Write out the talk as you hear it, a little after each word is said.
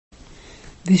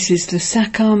This is the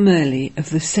Sakar Murli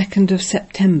of the 2nd of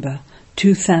September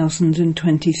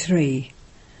 2023.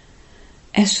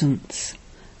 Essence.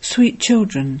 Sweet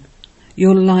children,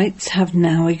 your lights have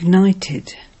now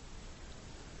ignited.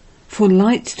 For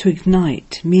lights to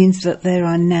ignite means that there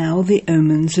are now the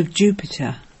omens of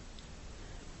Jupiter.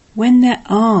 When there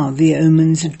are the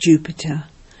omens of Jupiter,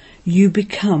 you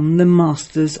become the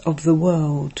masters of the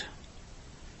world.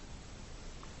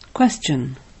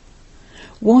 Question.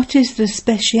 What is the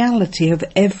speciality of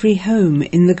every home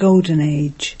in the Golden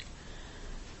Age?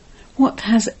 What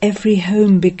has every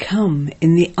home become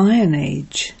in the Iron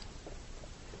Age?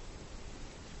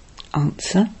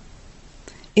 Answer.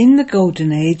 In the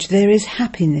Golden Age there is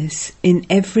happiness in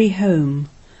every home.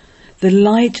 The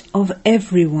light of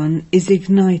everyone is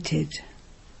ignited.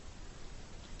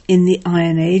 In the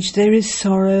Iron Age there is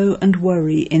sorrow and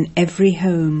worry in every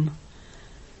home.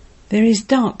 There is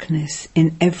darkness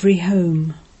in every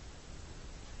home.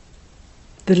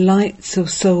 The lights of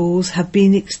souls have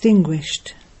been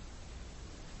extinguished.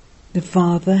 The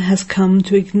Father has come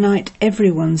to ignite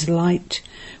everyone's light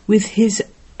with his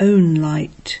own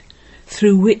light,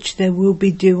 through which there will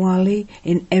be Diwali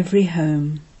in every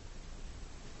home.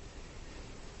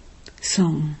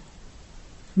 Song.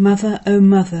 Mother, O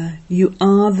Mother, you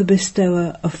are the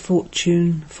bestower of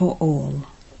fortune for all.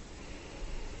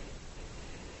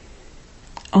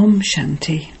 Om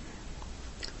Shanti.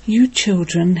 You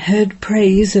children heard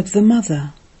praise of the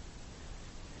mother.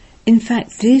 In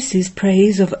fact, this is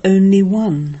praise of only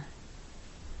one.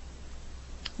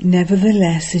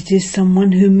 Nevertheless, it is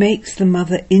someone who makes the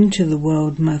mother into the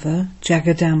world mother,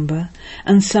 Jagadamba,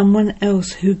 and someone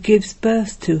else who gives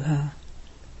birth to her.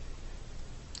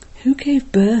 Who gave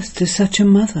birth to such a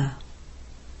mother?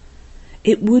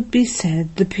 It would be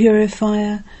said the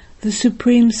purifier, the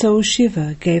Supreme Soul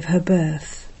Shiva, gave her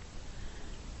birth.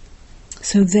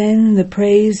 So then the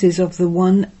praise is of the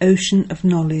one ocean of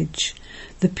knowledge,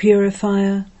 the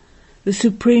purifier, the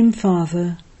Supreme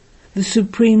Father, the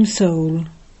Supreme Soul,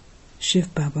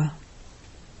 Shiv Baba.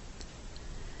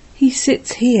 He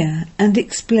sits here and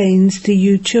explains to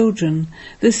you children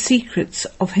the secrets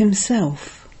of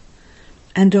himself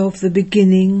and of the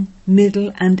beginning,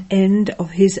 middle and end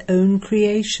of his own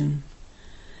creation,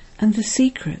 and the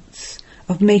secrets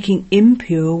of making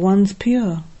impure ones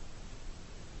pure.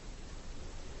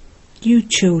 You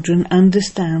children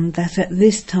understand that at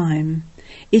this time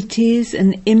it is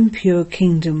an impure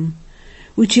kingdom,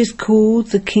 which is called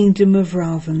the kingdom of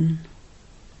Ravan.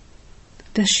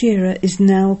 Dashera is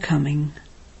now coming.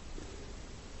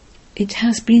 It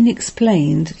has been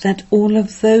explained that all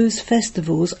of those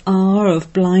festivals are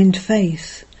of blind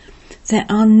faith. There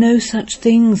are no such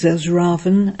things as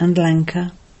Ravan and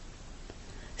Lanka.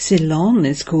 Ceylon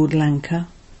is called Lanka.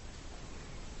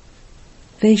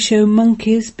 They show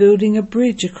monkeys building a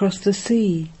bridge across the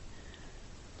sea.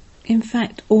 In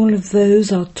fact, all of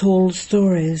those are tall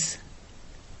stories.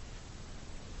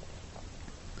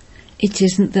 It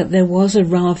isn't that there was a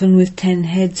Ravan with 10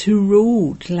 heads who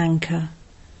ruled Lanka.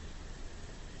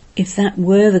 If that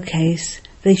were the case,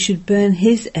 they should burn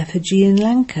his effigy in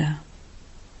Lanka.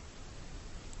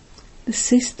 The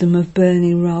system of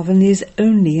burning Ravan is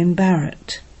only in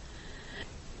Bharat.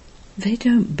 They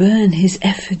don't burn his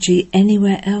effigy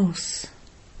anywhere else.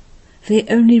 They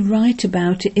only write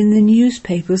about it in the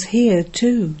newspapers here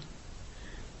too.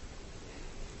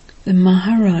 The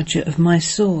Maharaja of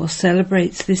Mysore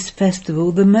celebrates this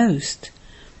festival the most.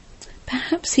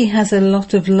 Perhaps he has a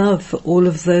lot of love for all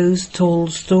of those tall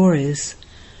stories.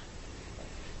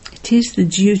 It is the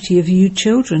duty of you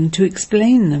children to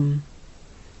explain them.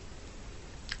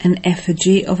 An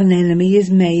effigy of an enemy is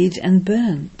made and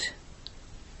burnt.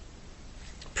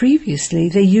 Previously,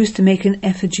 they used to make an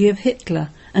effigy of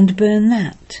Hitler and burn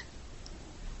that.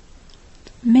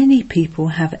 Many people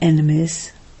have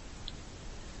enemies.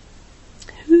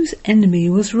 Whose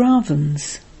enemy was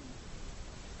Ravan's?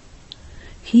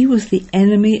 He was the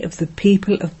enemy of the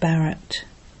people of Bharat.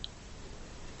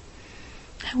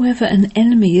 However, an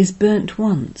enemy is burnt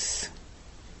once.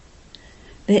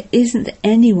 There isn't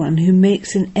anyone who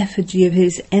makes an effigy of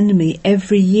his enemy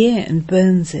every year and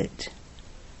burns it.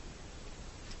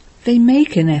 They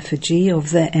make an effigy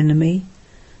of their enemy,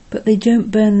 but they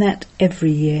don't burn that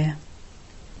every year.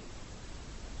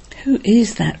 Who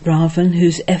is that Ravan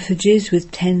whose effigies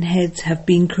with 10 heads have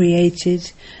been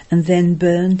created and then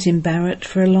burnt in Bharat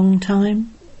for a long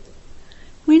time?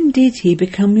 When did he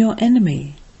become your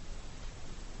enemy?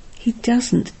 He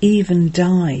doesn't even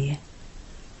die.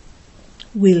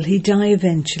 Will he die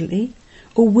eventually,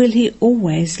 or will he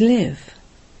always live?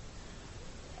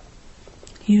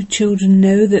 You children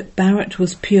know that Bharat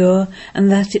was pure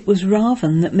and that it was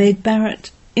Ravan that made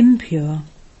Bharat impure.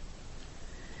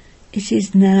 It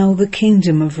is now the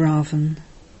kingdom of Ravan.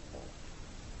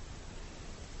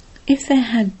 If there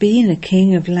had been a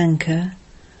king of Lanka,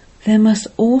 there must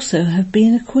also have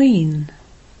been a queen.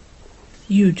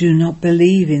 You do not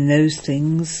believe in those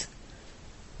things.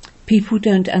 People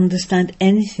don't understand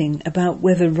anything about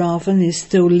whether Ravan is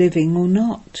still living or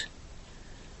not.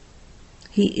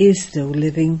 He is still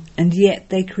living, and yet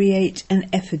they create an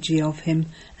effigy of him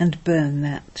and burn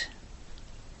that.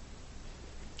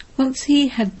 Once he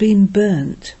had been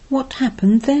burnt, what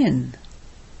happened then?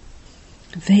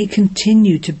 They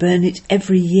continue to burn it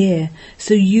every year,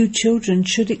 so you children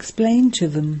should explain to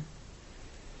them.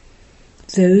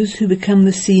 Those who become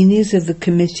the seniors of the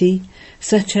committee,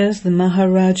 such as the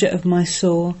Maharaja of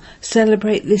Mysore,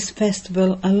 celebrate this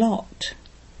festival a lot.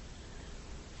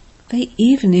 They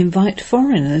even invite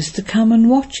foreigners to come and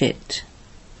watch it.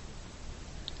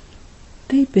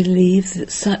 They believe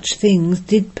that such things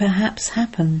did perhaps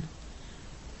happen.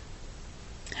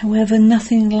 However,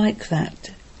 nothing like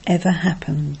that ever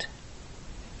happened.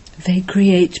 They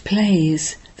create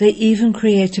plays. They even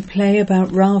create a play about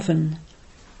Ravan.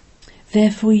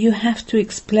 Therefore you have to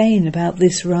explain about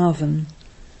this Ravan.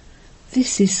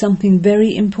 This is something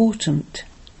very important.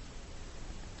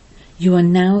 You are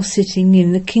now sitting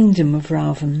in the kingdom of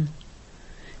Ravan.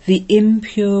 The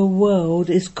impure world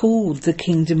is called the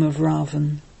kingdom of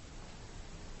Ravan.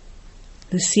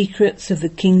 The secrets of the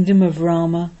kingdom of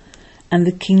Rama and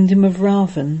the kingdom of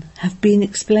Ravan have been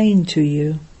explained to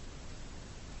you.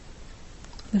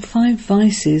 The 5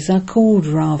 vices are called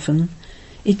Ravan.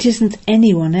 It isn't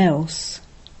anyone else.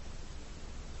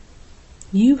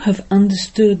 You have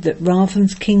understood that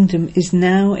Ravan's kingdom is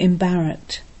now in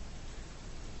Bharat.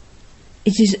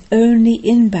 It is only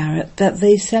in Bharat that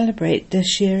they celebrate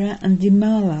Dashera and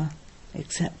Dimala,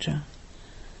 etc.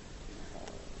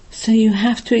 So you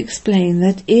have to explain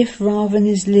that if Ravan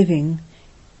is living,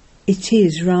 it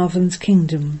is Ravan's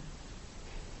kingdom.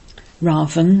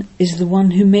 Ravan is the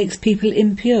one who makes people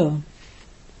impure.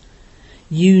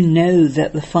 You know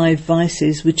that the 5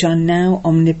 vices which are now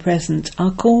omnipresent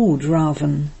are called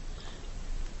Ravan.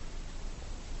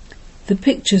 The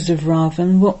pictures of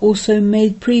Ravan were also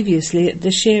made previously at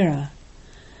Dashera,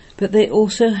 but they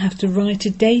also have to write a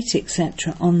date,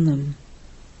 etc. on them.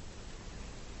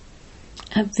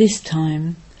 At this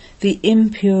time, the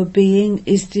impure being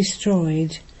is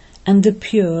destroyed and the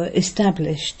pure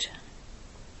established.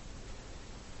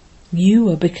 You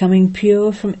are becoming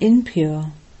pure from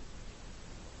impure.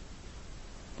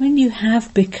 When you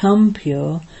have become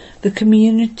pure, the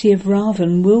community of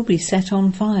Ravan will be set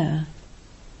on fire.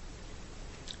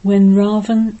 When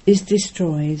Ravan is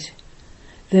destroyed,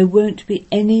 there won't be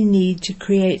any need to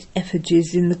create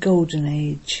effigies in the Golden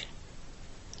Age.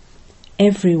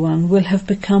 Everyone will have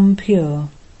become pure.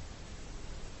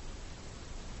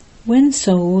 When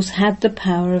souls had the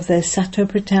power of their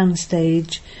Satopratan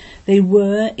stage, they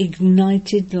were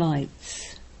ignited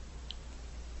lights.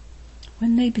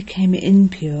 When they became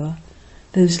impure,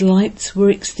 those lights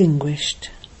were extinguished.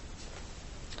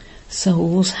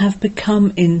 Souls have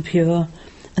become impure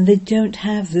and they don't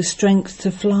have the strength to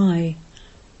fly.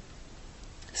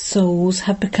 Souls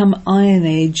have become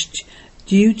iron-aged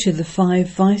due to the 5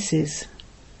 vices.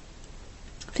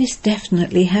 This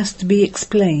definitely has to be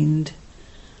explained.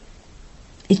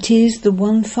 It is the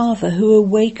one Father who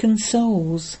awakens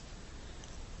souls.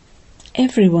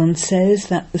 Everyone says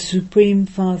that the Supreme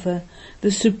Father,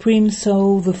 the Supreme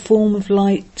Soul, the form of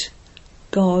light,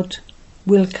 God,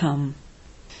 will come.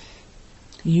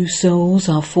 You souls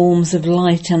are forms of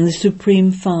light, and the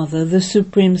Supreme Father, the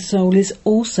Supreme Soul, is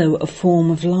also a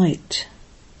form of light.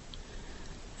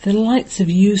 The lights of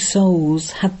you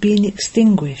souls have been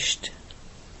extinguished.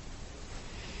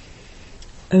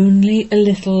 Only a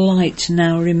little light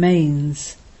now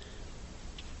remains.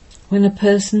 When a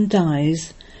person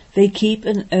dies, they keep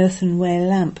an earthenware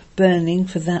lamp burning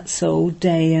for that soul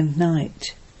day and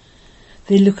night.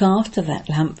 They look after that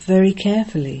lamp very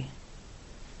carefully.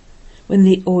 When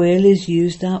the oil is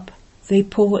used up, they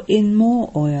pour in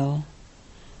more oil.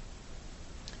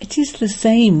 It is the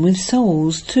same with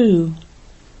souls too.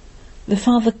 The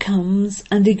Father comes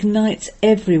and ignites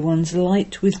everyone's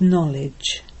light with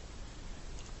knowledge.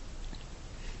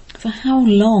 For how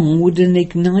long would an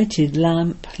ignited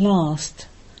lamp last?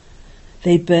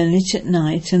 They burn it at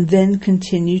night and then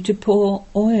continue to pour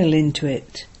oil into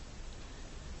it.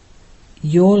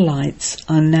 Your lights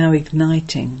are now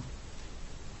igniting.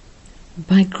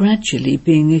 By gradually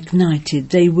being ignited,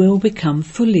 they will become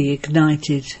fully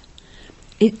ignited.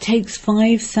 It takes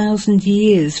 5,000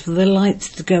 years for the lights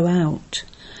to go out,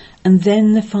 and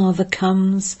then the Father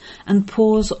comes and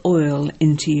pours oil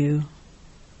into you.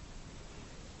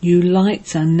 You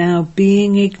lights are now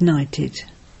being ignited,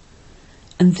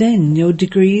 and then your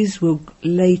degrees will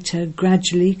later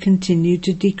gradually continue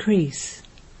to decrease.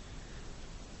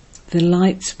 The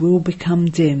lights will become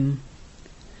dim.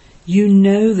 You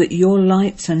know that your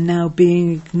lights are now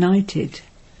being ignited,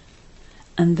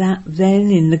 and that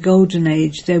then in the Golden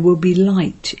Age there will be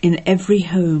light in every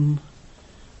home.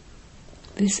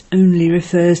 This only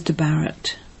refers to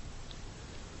Bharat.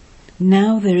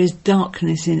 Now there is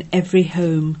darkness in every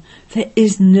home. There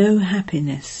is no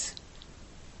happiness.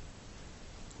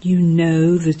 You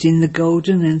know that in the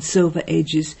Golden and Silver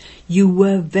Ages you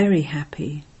were very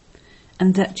happy,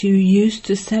 and that you used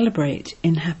to celebrate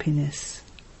in happiness.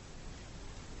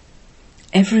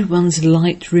 Everyone's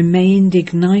light remained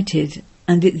ignited,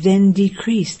 and it then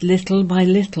decreased little by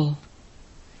little.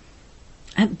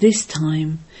 At this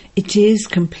time it is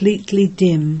completely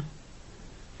dim.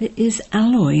 There is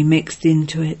alloy mixed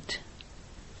into it.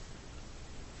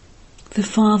 The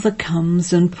Father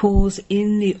comes and pours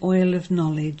in the oil of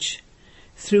knowledge,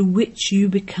 through which you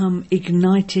become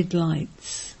ignited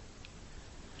lights.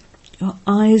 Your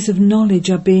eyes of knowledge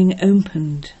are being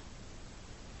opened.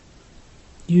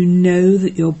 You know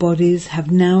that your bodies have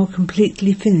now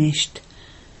completely finished.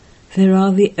 There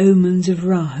are the omens of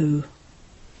Rahu.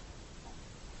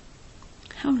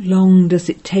 How long does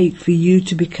it take for you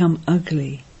to become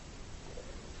ugly?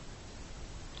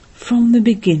 From the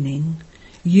beginning,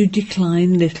 you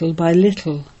decline little by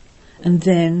little, and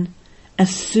then,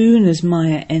 as soon as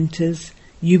Maya enters,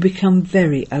 you become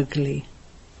very ugly.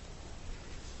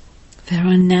 There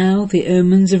are now the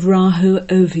omens of Rahu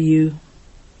over you.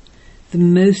 The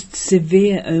most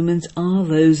severe omens are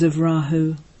those of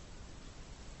Rahu.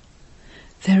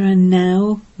 There are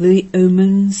now the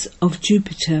omens of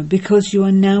Jupiter, because you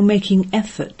are now making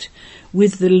effort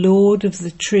with the Lord of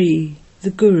the tree,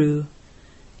 the Guru,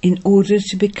 in order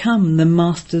to become the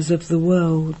masters of the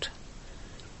world.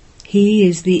 He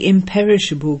is the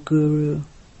imperishable Guru.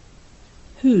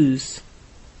 Whose?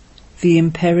 The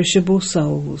imperishable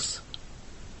souls.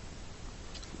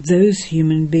 Those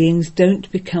human beings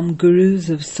don't become gurus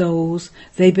of souls,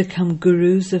 they become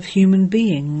gurus of human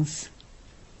beings.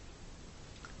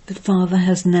 The Father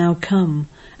has now come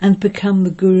and become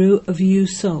the Guru of you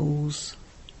souls.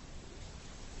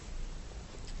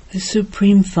 The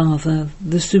Supreme Father,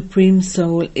 the Supreme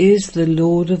Soul, is the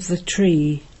Lord of the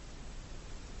tree.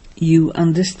 You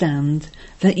understand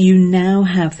that you now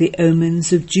have the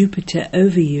omens of Jupiter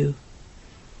over you.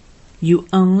 You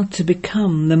are to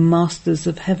become the masters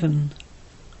of heaven.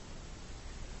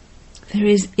 There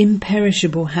is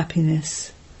imperishable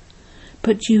happiness,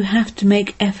 but you have to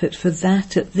make effort for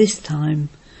that at this time,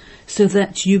 so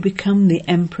that you become the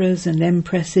emperors and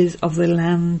empresses of the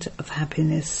land of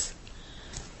happiness.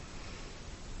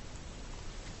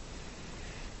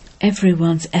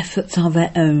 Everyone's efforts are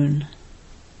their own.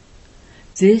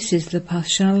 This is the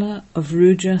Pashala of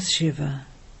Rudra Shiva.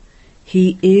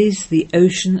 He is the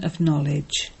ocean of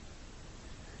knowledge.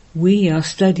 We are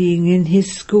studying in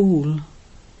his school.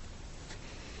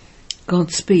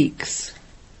 God speaks,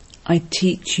 I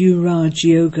teach you Raj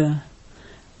Yoga.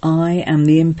 I am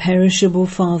the imperishable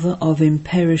Father of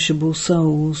imperishable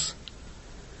souls.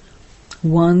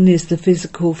 One is the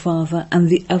physical Father and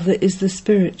the other is the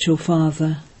spiritual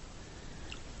Father.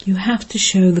 You have to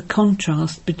show the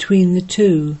contrast between the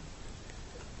two.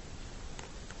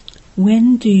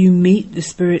 When do you meet the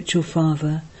spiritual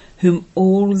Father, whom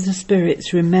all the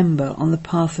spirits remember on the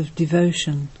path of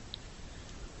devotion?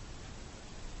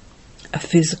 A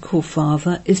physical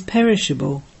Father is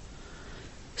perishable.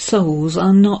 Souls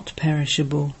are not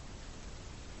perishable.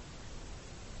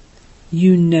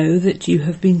 You know that you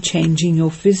have been changing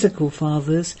your physical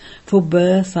fathers for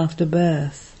birth after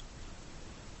birth.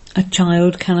 A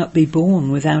child cannot be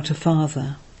born without a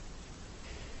father.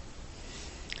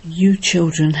 You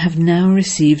children have now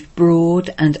received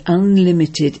broad and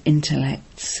unlimited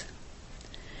intellects.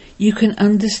 You can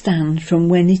understand from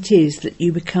when it is that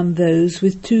you become those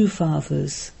with two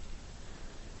fathers.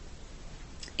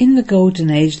 In the Golden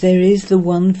Age there is the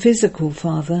one physical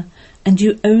Father, and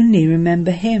you only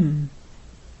remember him.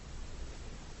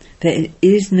 There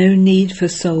is no need for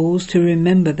souls to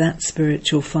remember that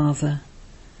spiritual Father.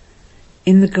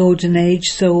 In the Golden Age,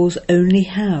 souls only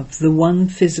have the one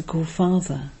physical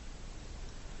Father.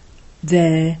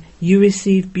 There you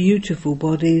receive beautiful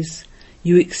bodies,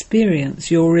 you experience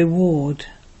your reward.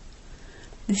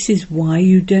 This is why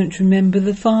you don't remember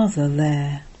the Father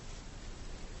there.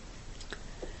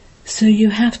 So you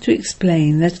have to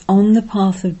explain that on the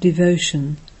path of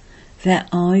devotion, There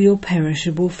are your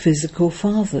perishable physical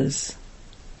fathers.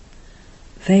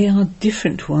 They are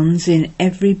different ones in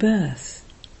every birth.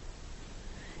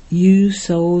 You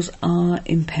souls are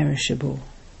imperishable.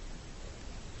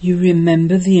 You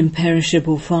remember the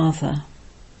imperishable Father.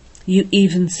 You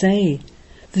even say,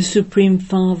 the Supreme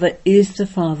Father is the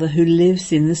Father who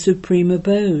lives in the Supreme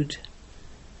Abode.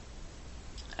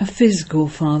 A physical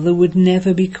father would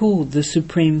never be called the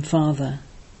Supreme Father.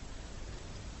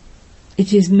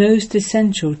 It is most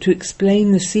essential to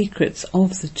explain the secrets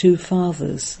of the two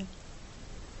fathers.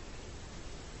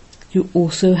 You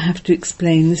also have to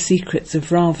explain the secrets of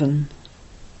Ravan.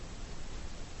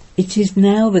 It is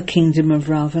now the kingdom of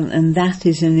Ravan, and that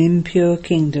is an impure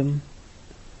kingdom.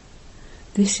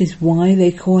 This is why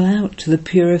they call out to the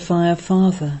Purifier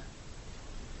Father.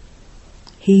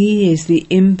 He is the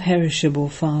imperishable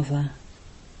Father.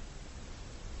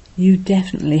 You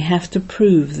definitely have to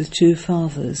prove the two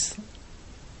fathers.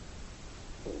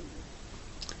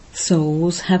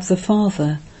 Souls have the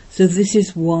Father, so this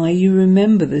is why you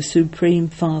remember the Supreme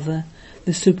Father,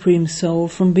 the Supreme Soul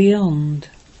from beyond.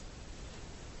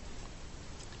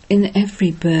 In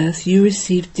every birth you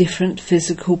receive different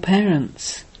physical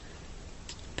parents,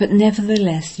 but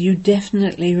nevertheless you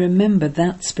definitely remember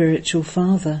that spiritual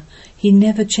Father. He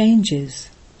never changes.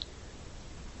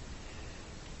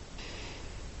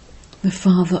 The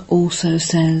Father also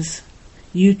says,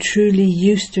 you truly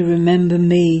used to remember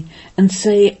me and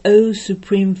say, O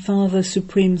Supreme Father,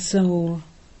 Supreme Soul.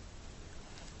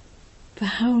 For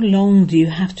how long do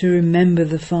you have to remember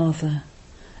the Father?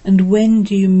 And when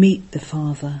do you meet the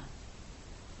Father?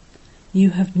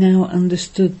 You have now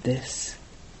understood this.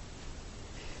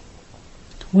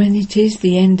 When it is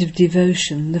the end of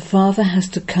devotion, the Father has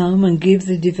to come and give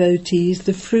the devotees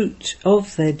the fruit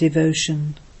of their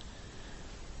devotion.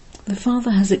 The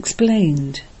Father has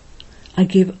explained, I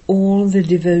give all the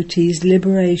devotees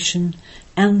liberation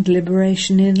and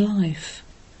liberation in life.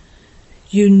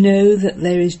 You know that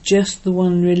there is just the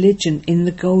one religion in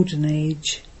the Golden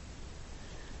Age.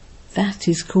 That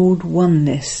is called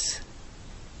oneness.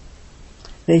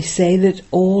 They say that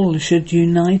all should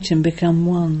unite and become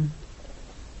one.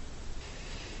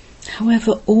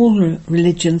 However, all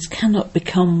religions cannot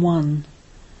become one.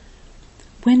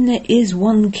 When there is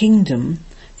one kingdom,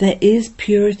 there is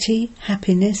purity,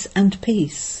 happiness and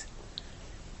peace.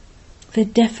 There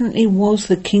definitely was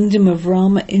the kingdom of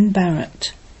Rama in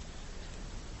Bharat.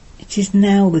 It is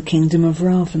now the kingdom of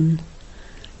Ravan.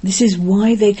 This is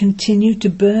why they continue to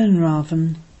burn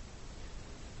Ravan.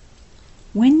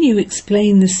 When you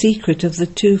explain the secret of the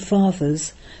two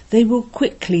fathers, they will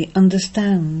quickly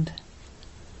understand.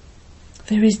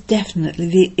 There is definitely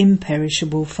the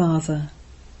imperishable Father.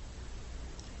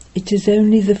 It is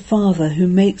only the Father who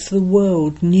makes the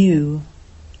world new.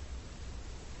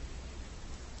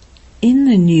 In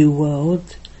the new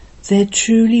world, there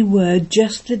truly were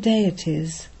just the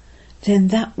deities. Then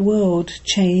that world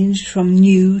changed from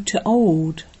new to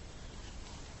old.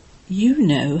 You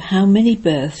know how many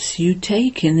births you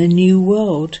take in the new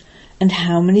world and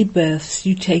how many births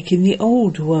you take in the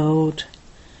old world.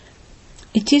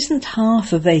 It isn't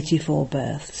half of 84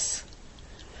 births.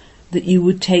 That you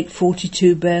would take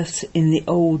 42 births in the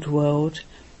old world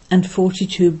and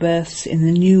 42 births in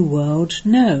the new world.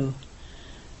 No.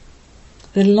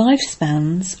 The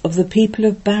lifespans of the people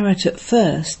of Bharat at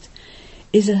first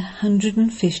is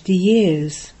 150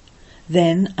 years,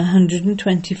 then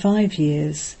 125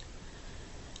 years,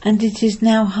 and it is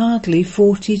now hardly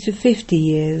 40 to 50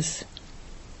 years.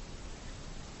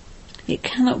 It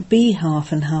cannot be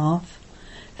half and half.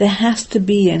 There has to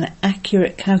be an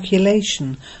accurate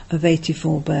calculation of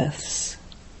 84 births.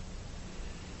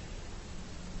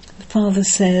 The Father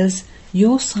says,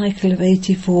 your cycle of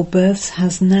 84 births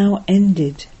has now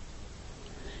ended.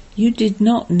 You did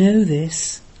not know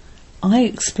this. I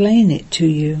explain it to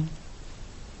you.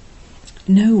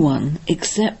 No one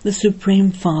except the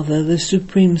Supreme Father, the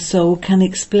Supreme Soul, can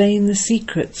explain the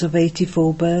secrets of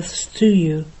 84 births to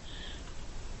you.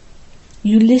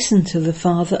 You listen to the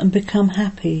Father and become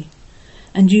happy,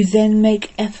 and you then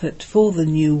make effort for the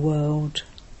new world.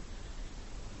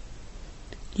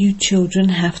 You children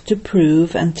have to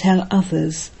prove and tell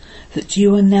others that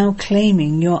you are now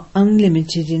claiming your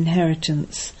unlimited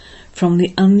inheritance from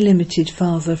the unlimited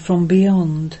Father from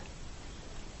beyond.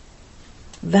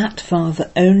 That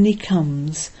Father only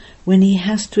comes when he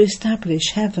has to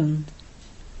establish heaven.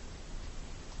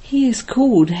 He is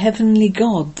called Heavenly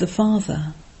God the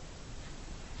Father.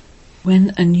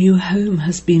 When a new home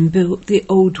has been built, the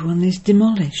old one is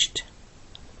demolished.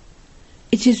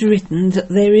 It is written that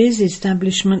there is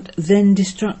establishment, then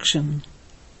destruction.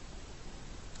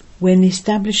 when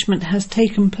establishment has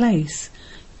taken place,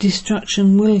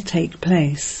 destruction will take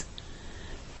place.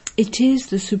 It is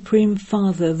the Supreme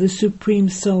Father, the Supreme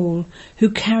Soul,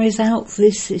 who carries out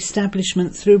this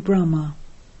establishment through Brahma.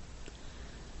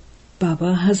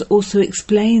 Baba has also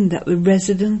explained that the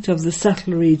resident of the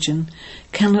subtle region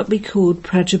cannot be called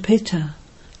Prajapita,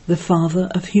 the father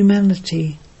of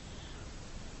humanity.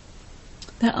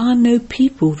 There are no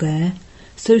people there,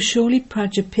 so surely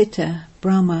Prajapita,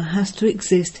 Brahma, has to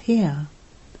exist here.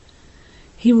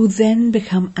 He will then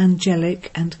become angelic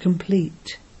and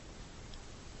complete.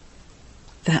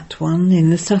 That one in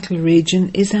the subtle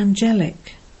region is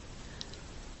angelic.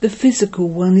 The physical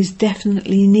one is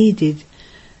definitely needed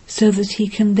so that he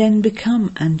can then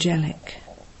become angelic.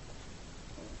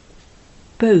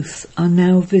 Both are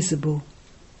now visible.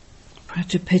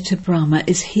 Prajapita Brahma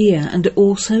is here and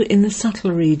also in the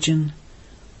subtle region.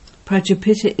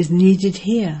 Prajapita is needed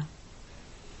here.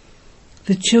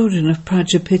 The children of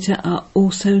Prajapita are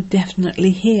also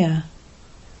definitely here.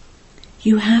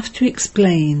 You have to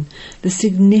explain the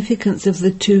significance of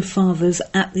the two fathers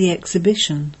at the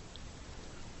exhibition.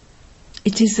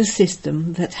 It is a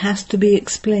system that has to be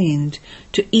explained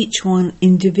to each one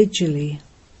individually.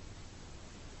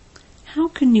 How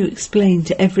can you explain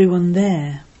to everyone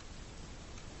there?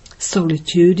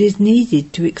 Solitude is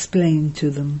needed to explain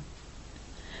to them.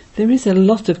 There is a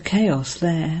lot of chaos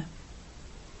there.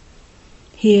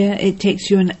 Here it takes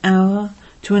you an hour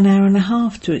to an hour and a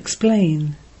half to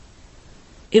explain.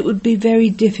 It would be very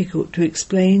difficult to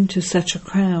explain to such a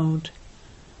crowd.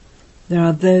 There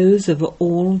are those of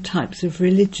all types of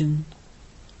religion.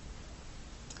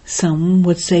 Some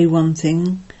would say one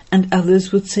thing and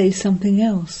others would say something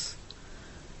else.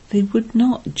 They would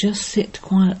not just sit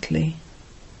quietly.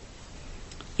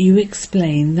 You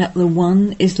explain that the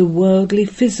one is the worldly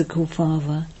physical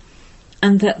father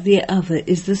and that the other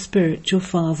is the spiritual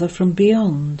father from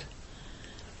beyond.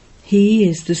 He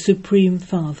is the Supreme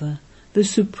Father, the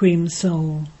Supreme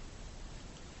Soul.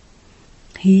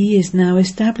 He is now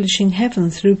establishing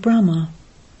heaven through Brahma.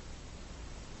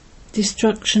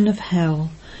 Destruction of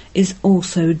hell is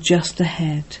also just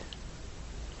ahead.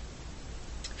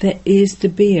 There is to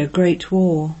be a great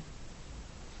war.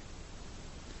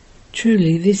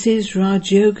 Truly this is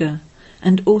Raj Yoga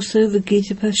and also the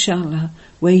Gita Pashala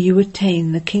where you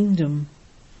attain the kingdom.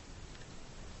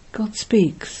 God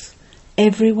speaks,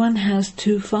 everyone has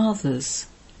two fathers.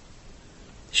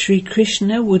 Sri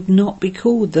Krishna would not be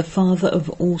called the father of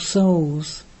all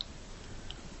souls.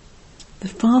 The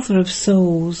father of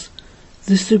souls,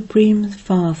 the Supreme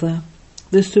Father,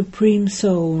 the Supreme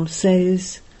Soul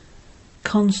says,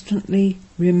 constantly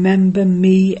remember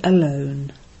me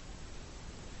alone.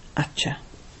 Acha.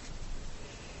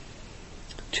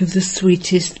 To the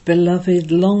sweetest, beloved,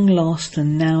 long lost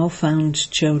and now found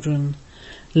children,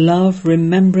 love,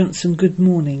 remembrance and good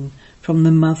morning from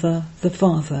the mother, the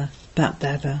father,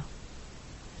 Bap-Dada.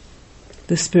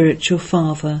 The spiritual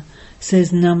father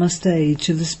says namaste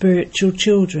to the spiritual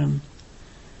children,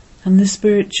 and the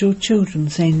spiritual children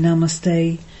say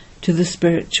namaste to the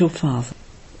spiritual father.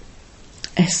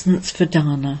 Essence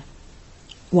Vedana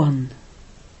 1.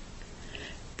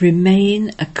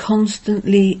 Remain a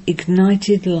constantly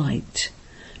ignited light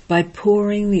by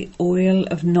pouring the oil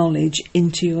of knowledge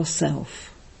into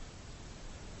yourself.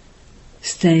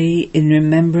 Stay in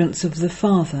remembrance of the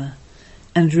Father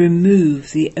and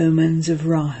remove the omens of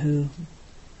Rahu.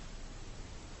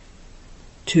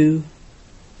 2.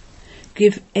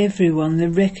 Give everyone the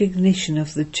recognition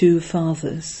of the two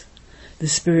fathers, the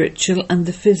spiritual and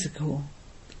the physical,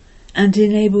 and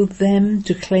enable them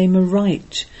to claim a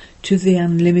right to the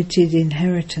unlimited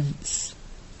inheritance.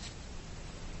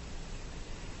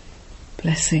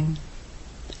 Blessing.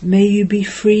 May you be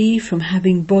free from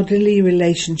having bodily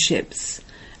relationships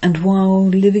and while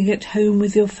living at home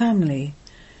with your family,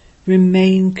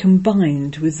 remain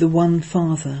combined with the one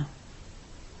Father.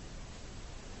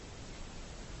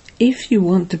 If you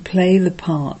want to play the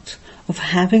part of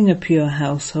having a pure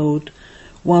household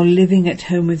while living at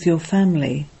home with your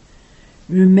family,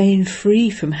 remain free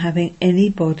from having any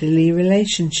bodily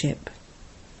relationship.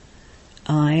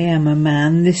 I am a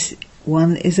man, this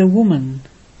one is a woman.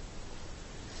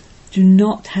 Do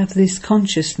not have this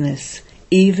consciousness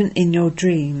even in your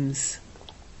dreams.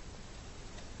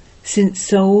 Since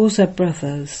souls are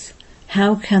brothers,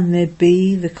 how can there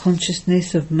be the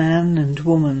consciousness of man and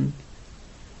woman?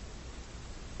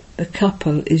 The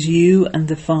couple is you and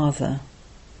the Father.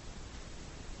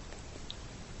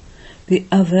 The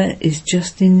other is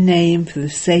just in name for the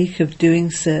sake of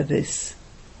doing service.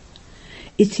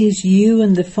 It is you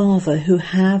and the Father who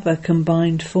have a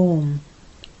combined form.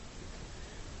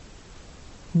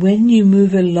 When you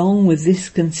move along with this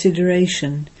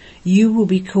consideration, you will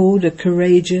be called a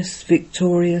courageous,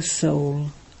 victorious soul.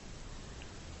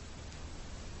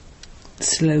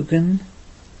 Slogan: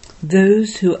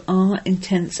 those who are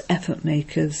intense effort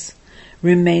makers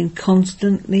remain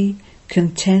constantly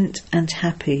content and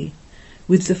happy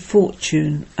with the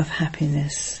fortune of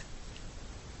happiness.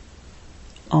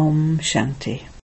 Om Shanti.